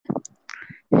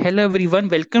Hello everyone,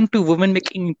 welcome to Women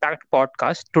Making Impact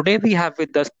podcast. Today we have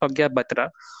with us Pragya Batra,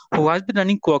 who has been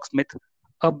running Quarksmith,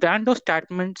 a brand of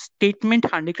statement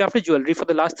handicrafted jewelry for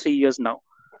the last 3 years now.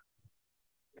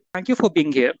 Thank you for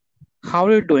being here. How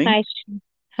are you doing?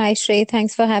 Hi, Shrey.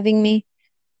 Thanks for having me.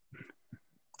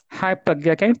 Hi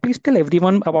Pragya, can you please tell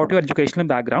everyone about your educational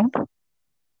background?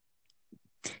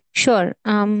 Sure.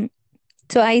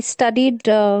 So I studied.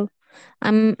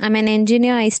 I'm an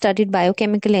engineer. I studied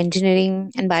biochemical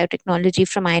engineering and biotechnology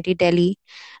from IIT Delhi.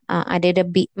 I did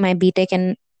my BTech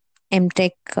and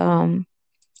MTech from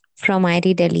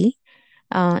IIT Delhi,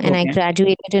 and I Okay.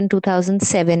 graduated in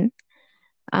 2007.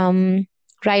 Um,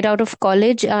 right out of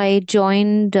college, I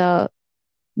joined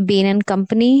Bain and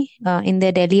Company in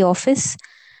their Delhi office.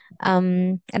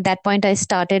 At that point, I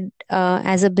started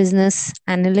as a business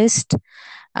analyst,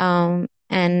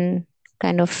 and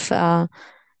kind of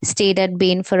stayed at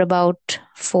Bain for about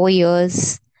 4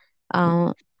 years,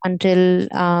 until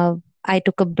I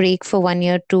took a break for 1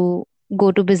 year to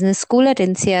go to business school at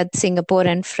INSEAD, Singapore,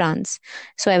 and France.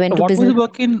 So I went to business.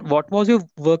 What was your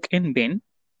work in Bain?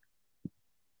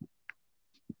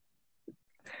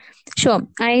 Sure.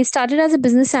 I started as a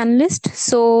business analyst.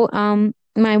 So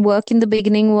my work in the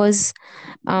beginning was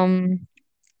um,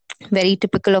 very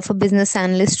typical of a business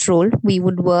analyst role. We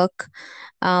would work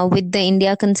with the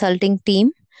India consulting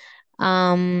team,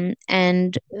 and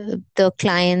the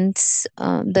clients,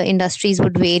 the industries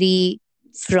would vary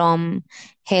from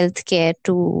healthcare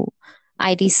to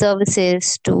IT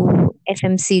services to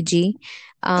FMCG.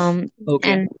 Um,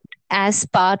 Okay. and as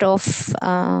part of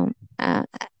uh,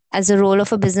 as a role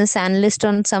of a business analyst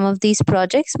on some of these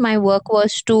projects, my work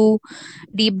was to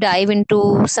deep dive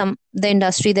into some the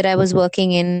industry that I was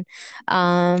working in.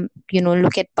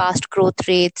 Look at past growth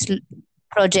rates,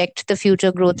 project the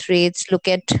future growth rates, look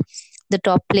at the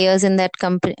top players in that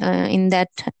company, in that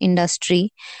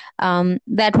industry.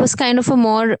 That was kind of a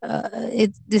more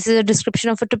this is a description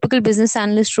of a typical business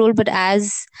analyst role, but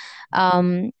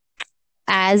um,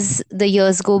 as the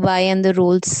years go by and the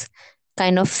roles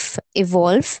kind of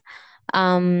evolve,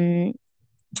 um,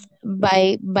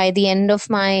 by the end of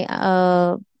my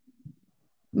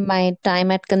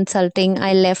time at consulting,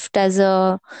 I left as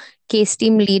a case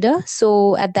team leader.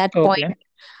 So at that point, Okay.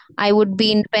 I would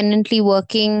be independently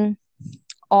working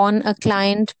on a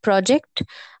client project.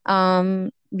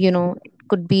 It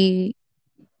could be,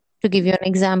 to give you an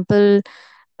example,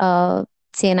 uh,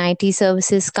 say an IT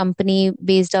services company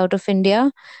based out of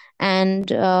India, and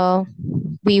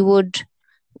we would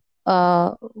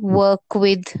work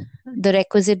with the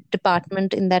requisite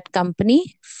department in that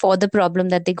company for the problem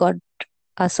that they got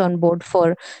us on board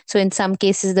for. So in some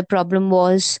cases, the problem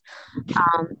was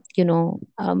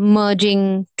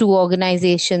merging two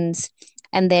organizations,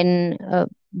 and then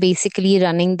basically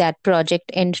running that project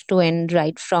end to end,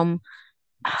 right from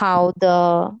how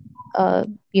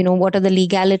what are the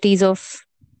legalities of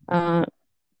uh,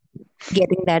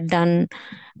 getting that done,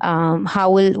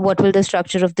 what will the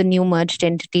structure of the new merged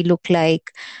entity look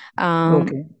like, um,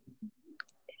 Okay.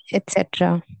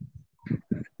 etc.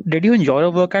 Did you enjoy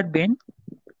your work at Bain?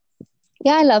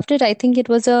 Yeah, I loved it. I think it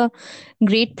was a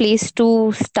great place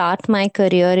to start my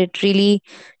career. It really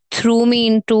threw me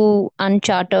into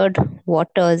uncharted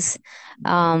waters.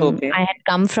 Okay. I had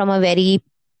come from a very,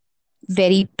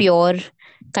 very pure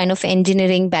kind of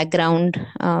engineering background,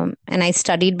 and I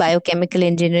studied biochemical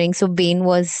engineering. So Bain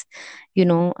was, you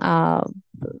know, uh,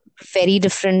 very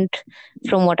different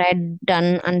from what I had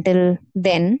done until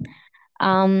then.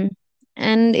 Um,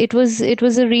 and it was a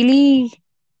really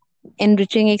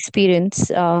enriching experience.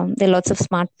 There are lots of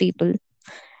smart people,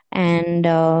 and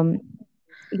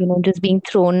just being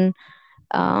thrown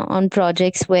on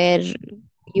projects where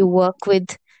you work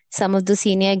with some of the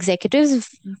senior executives,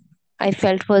 I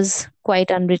felt was quite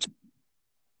enriching.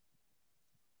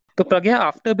 So Pragya,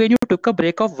 after Bain, you took a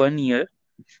break of 1 year.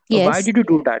 Why Yes, did you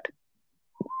do that?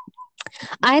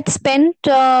 I had spent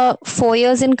 4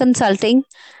 years in consulting.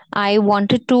 I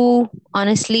wanted to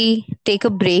honestly take a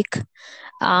break,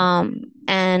 and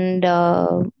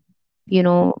the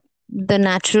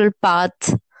natural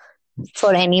path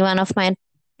for any one of my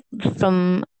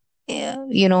from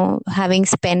having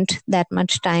spent that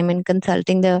much time in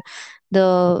consulting,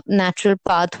 the natural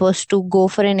path was to go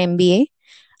for an MBA.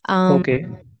 Okay.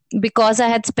 Because I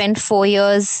had spent 4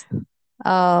 years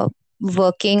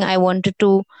working, I wanted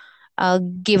to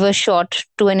give a shot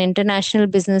to an international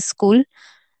business school,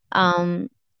 um,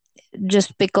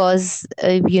 just because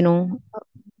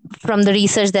from the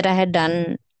research that I had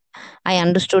done, I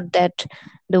understood that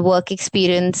the work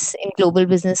experience in global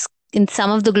business, in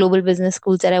some of the global business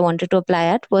schools that I wanted to apply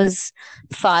at, was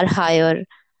far higher.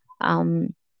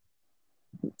 Um,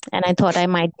 and I thought I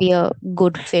might be a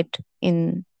good fit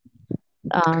in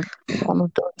uh, some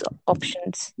of those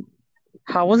options.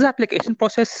 How was the application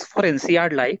process for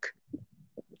NCR like?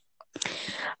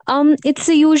 It's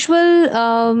the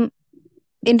usual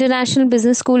international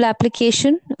business school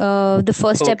application. The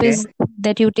first step Okay. is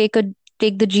that you take the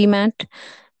GMAT,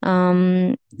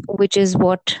 um, which is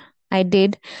what I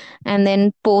did, and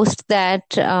then post that,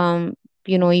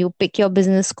 you pick your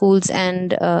business schools,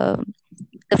 and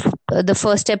the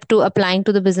first step to applying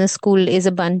to the business school is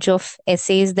a bunch of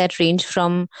essays that range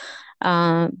from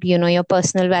your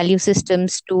personal value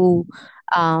systems to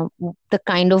the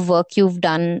kind of work you've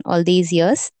done all these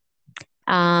years.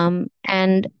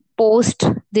 And post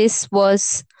this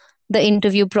was the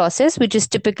interview process, which is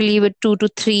typically with 2 to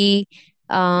 3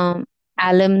 um,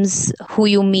 alums who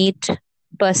you meet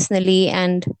personally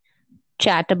and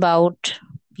chat about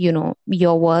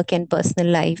your work and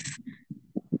personal life.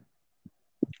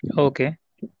 Okay.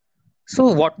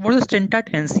 So what was the stint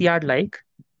at NCR like?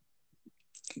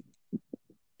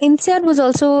 INSEAD was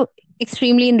also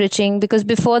extremely enriching because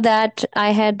before that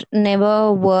I had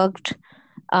never worked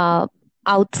uh,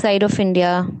 outside of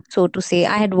India, so to say.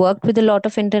 I had worked with a lot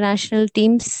of international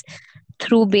teams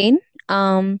through Bain.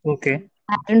 Okay.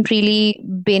 I hadn't really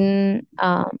been,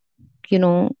 you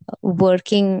know,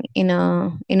 working in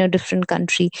a different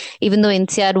country, even though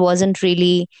INSEAD wasn't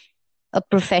really a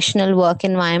professional work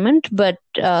environment, but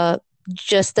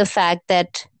just the fact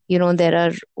that there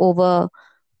are over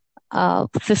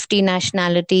 50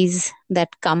 nationalities that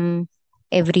come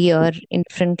every year in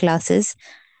different classes.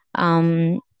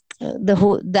 Um, the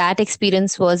whole that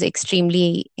experience was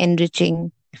extremely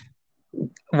enriching.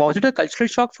 Was it a cultural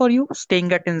shock for you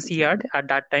staying at NCR at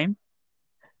that time?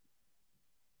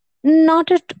 Not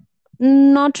at,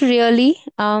 not really,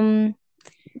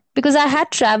 because I had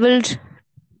traveled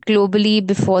globally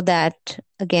before that,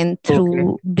 again Okay.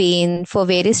 through Bain for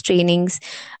various trainings.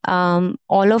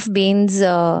 All of Bain's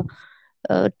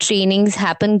trainings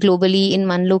happen globally in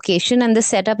one location, and the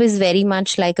setup is very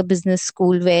much like a business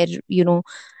school where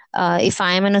if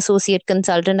I am an associate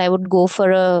consultant, I would go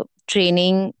for a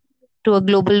training to a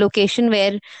global location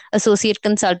where associate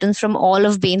consultants from all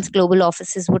of Bain's global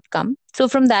offices would come. So,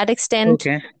 from that extent,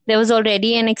 Okay. there was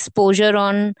already an exposure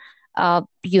on, a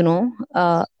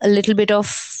little bit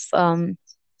of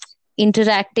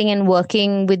interacting and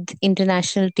working with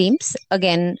international teams.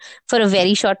 Again, for a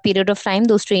very short period of time,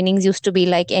 those trainings used to be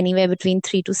like anywhere between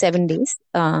 3 to 7 days.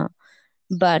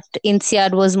 But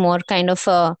INSEAD was more kind of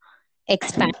a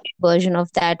expanded version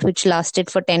of that, which lasted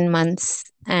for 10 months.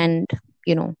 And,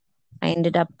 you know, I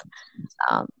ended up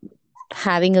um,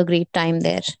 having a great time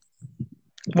there.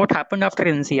 What happened after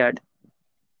NCR?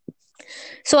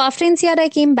 So after INSEAD, I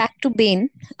came back to Bain.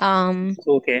 Um,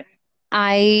 Okay.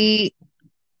 I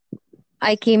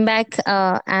I came back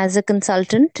as a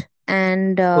consultant,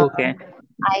 and Okay.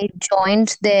 I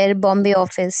joined their Bombay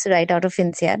office right out of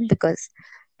INSEAD because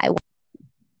I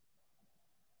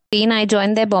I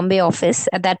joined their Bombay office.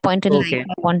 At that point in life, Okay.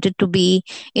 I wanted to be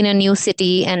in a new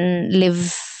city and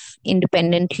live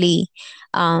independently.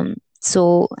 And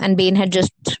Bain had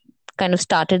just kind of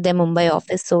started their Mumbai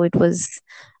office, so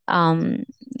um,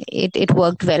 it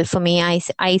worked well for me.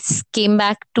 Came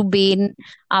back to Bain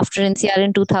after NCR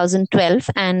in 2012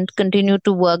 and continued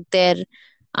to work there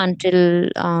until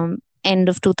end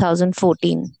of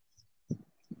 2014.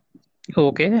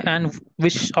 Okay. And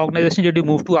which organization did you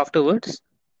move to afterwards?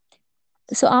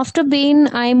 So after Bain,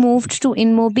 I moved to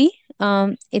Inmobi.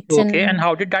 It's Okay. And an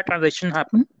how did that transition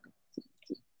happen?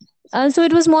 So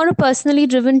it was more a personally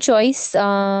driven choice.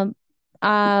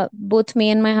 Both me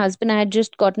and my husband, I had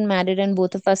just gotten married, and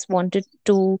both of us wanted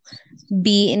to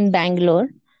be in Bangalore.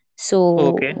 So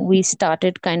Okay. we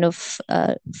started kind of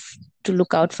to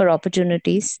look out for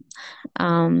opportunities.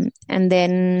 And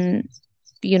then,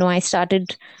 I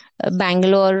started.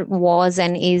 Bangalore was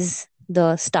and is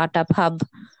the startup hub.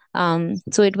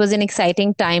 So it was an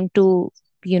exciting time to,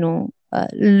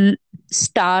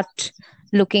 start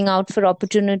looking out for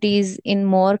opportunities in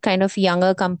more kind of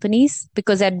younger companies,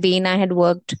 because at Bain I had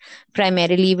worked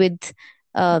primarily with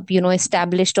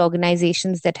established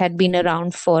organizations that had been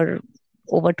around for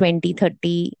over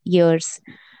 20-30 years.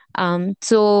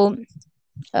 So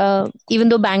even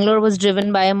though Bangalore was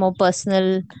driven by a more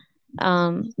personal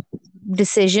um,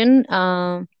 decision,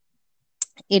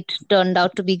 it turned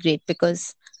out to be great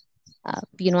because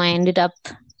I ended up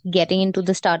getting into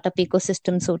the startup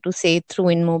ecosystem, so to say, through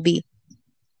Inmobi.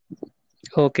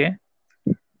 Okay.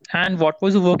 And what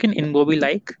was the work in Inmobi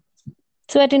like?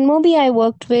 So at Inmobi, I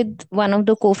worked with one of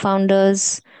the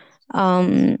co-founders.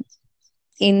 Um,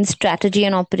 in strategy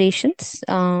and operations.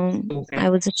 Okay. I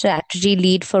was a strategy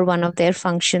lead for one of their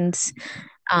functions,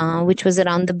 which was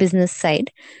around the business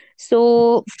side.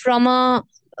 So, uh,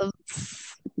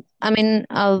 I mean,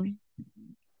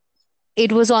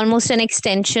 it was almost an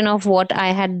extension of what I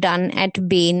had done at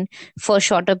Bain for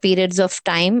shorter periods of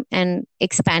time and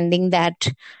expanding that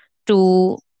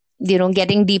to,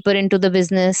 getting deeper into the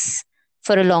business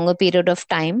for a longer period of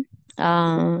time.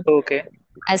 Uh, Okay.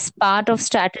 as part of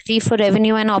strategy for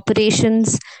revenue and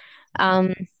operations,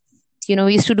 um,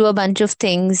 we used to do a bunch of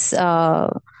things, uh,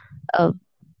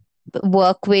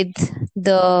 work with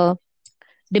the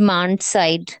demand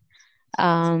side,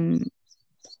 um,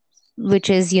 which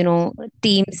is,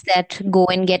 teams that go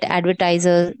and get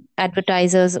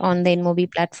advertisers on the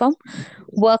InMobi platform,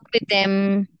 work with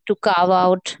them to carve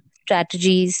out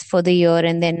strategies for the year,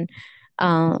 and then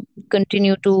uh,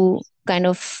 continue to kind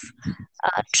of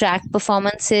track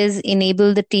performances,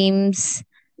 enable the teams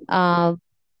uh,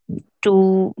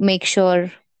 to make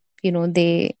sure,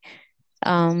 they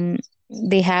um,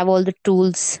 they have all the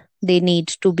tools they need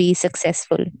to be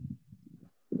successful.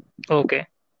 Okay.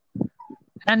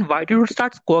 And why did you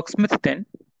start Squawksmith then?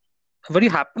 Were you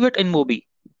happy with InMobi?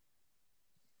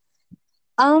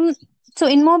 Um, so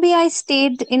in Mobi, I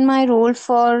stayed in my role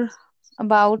for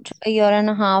about a year and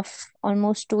a half,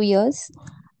 almost 2 years.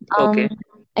 Um, Okay.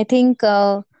 I think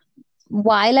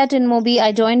while at InMobi,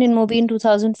 I joined InMobi in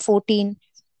 2014,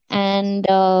 and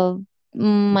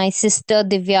my sister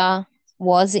Divya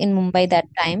was in Mumbai that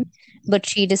time, but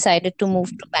she decided to move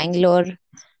to Bangalore,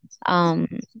 um,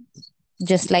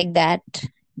 just like that,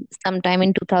 sometime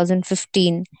in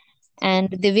 2015. And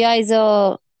Divya is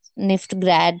a NIFT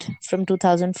grad from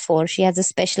 2004. She has a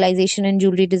specialization in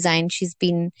jewelry design.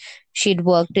 She'd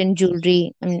worked in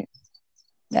jewelry.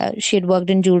 She had worked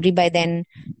in jewelry by then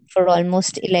for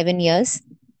almost 11 years.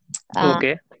 Uh,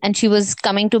 Okay. and she was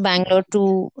coming to Bangalore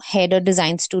to head a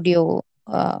design studio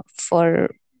for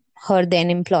her then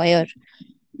employer.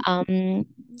 Um,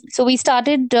 so we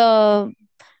started, Divya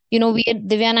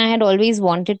and I had always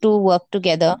wanted to work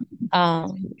together.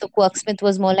 The Worksmith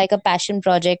was more like a passion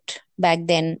project back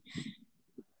then.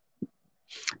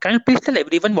 Can you please tell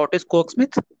everyone what is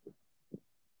Squawksmith?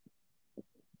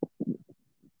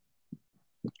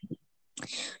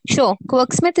 Sure.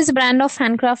 Worksmith is a brand of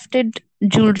handcrafted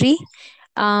jewelry.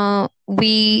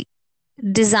 We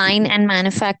design and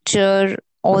manufacture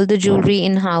all the jewelry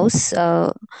in house.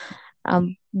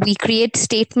 We create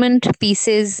statement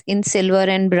pieces in silver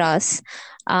and brass.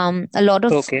 Um, a lot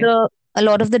of Okay. the a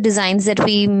lot of the designs that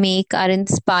we make are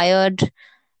inspired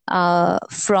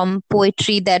from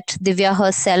poetry that Divya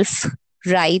herself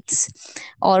writes,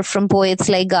 or from poets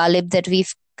like Ghalib that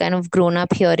we've kind of grown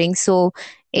up hearing. So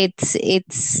it's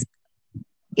it's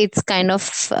it's kind of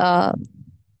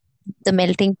the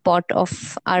melting pot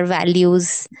of our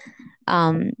values,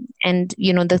 um, and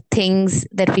the things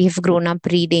that we have grown up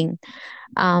reading.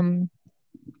 Um,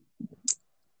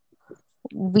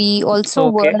 we also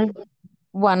Okay. were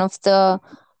one of the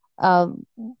uh,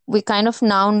 we kind of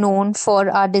now known for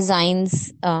our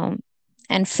designs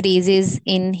and phrases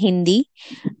in Hindi.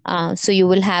 So you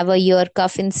will have a ear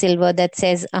cuff in silver that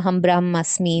says Aham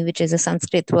Brahmasmi, which is a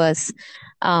Sanskrit verse,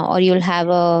 or you'll have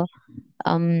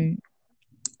um,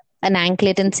 an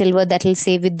anklet in silver that will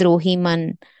say Vidrohi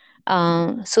Man.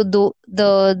 So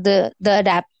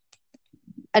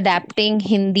adapting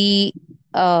Hindi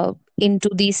into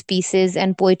these pieces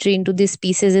and poetry into these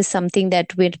pieces is something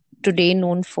that we're today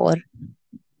known for.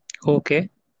 Okay.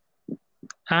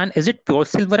 And is it pure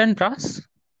silver and brass?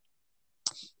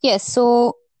 Yes,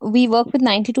 so we work with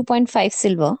 92.5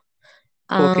 silver,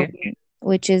 um, Okay.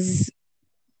 which is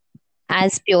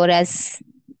as pure as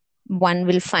one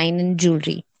will find in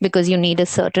jewelry, because you need a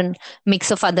certain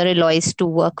mix of other alloys to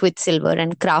work with silver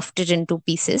and craft it into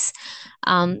pieces.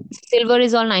 Silver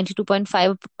is all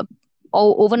 92.5.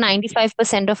 Over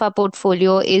 95% of our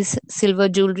portfolio is silver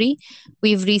jewelry.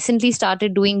 We've recently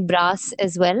started doing brass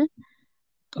as well.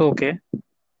 Okay.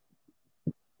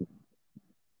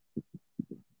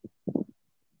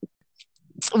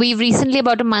 We've recently,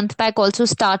 about a month back, also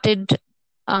started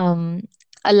um,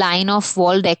 a line of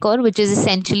wall decor, which is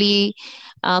essentially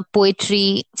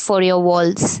poetry for your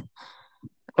walls.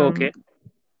 Um, Okay.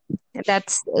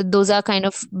 those are kind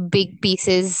of big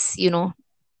pieces,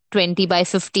 20 by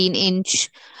 15 inch.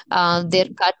 They're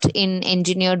cut in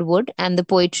engineered wood, and the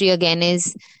poetry again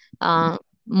is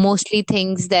mostly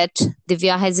things that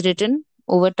Divya has written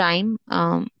over time,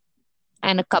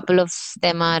 and a couple of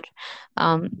them are,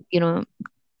 um, you know,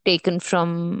 taken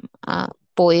from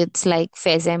poets like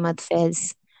Faiz Ahmad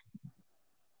Faiz.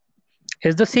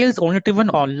 Is the sales only driven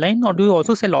online or do you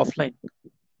also sell offline?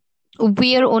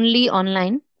 We are only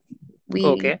online. We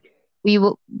Okay.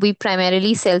 we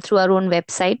primarily sell through our own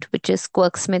website, which is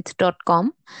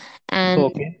quirksmith.com, and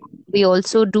Okay. we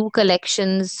also do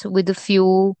collections with a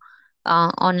few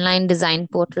online design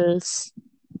portals.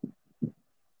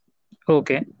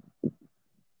 Okay.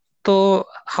 So,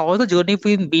 how has the journey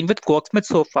been with Quarksmith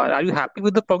so far? Are you happy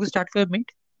with the progress that we have made?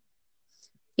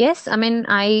 Yes, I mean,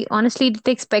 I honestly didn't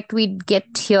expect we'd get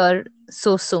here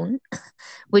so soon,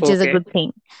 which is a Okay. good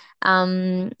thing.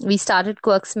 We started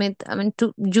Quirksmith. I mean,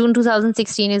 June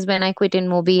 2016 is when I quit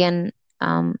InMobi, and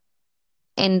um,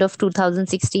 end of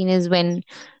 2016 is when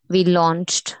we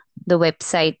launched the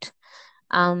website.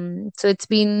 So it's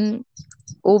been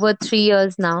over 3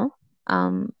 years now.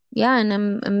 Yeah, and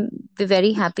I'm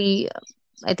very happy.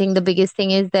 I think the biggest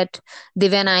thing is that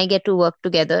Divya and I get to work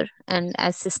together, and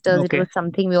as sisters, it Okay. was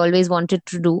something we always wanted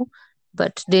to do,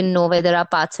 but didn't know whether our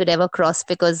paths would ever cross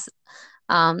because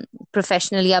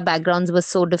professionally our backgrounds were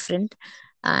so different.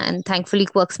 And thankfully,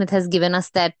 Quirksmith has given us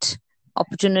that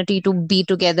opportunity to be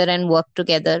together and work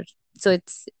together. So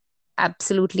it's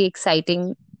absolutely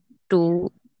exciting to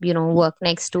work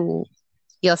next to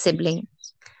your sibling.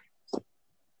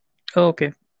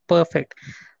 Okay. Perfect.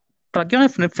 Pragya, on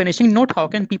a finishing note, how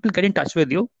can people get in touch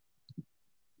with you?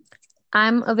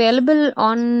 I'm available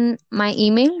on my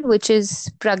email, which is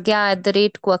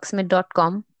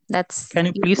pragya@quirksmith.com. That's Can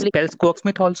you please usually spell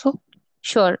Quarksmith also?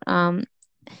 sure.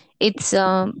 It's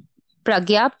Pragya,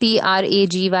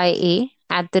 Pragya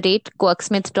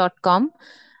 @quirksmith.com.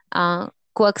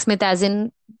 Quirksmith, as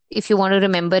in, if you want to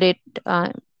remember it,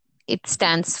 it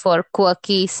stands for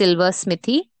Quirky Silver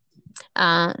Smithy.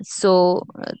 So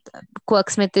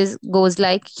Quirksmith goes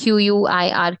like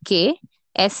QUIRKSMITH,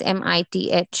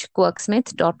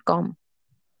 quirksmith.com.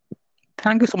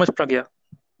 Thank you so much, Pragya.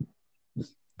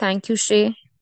 Thank you, Shrey.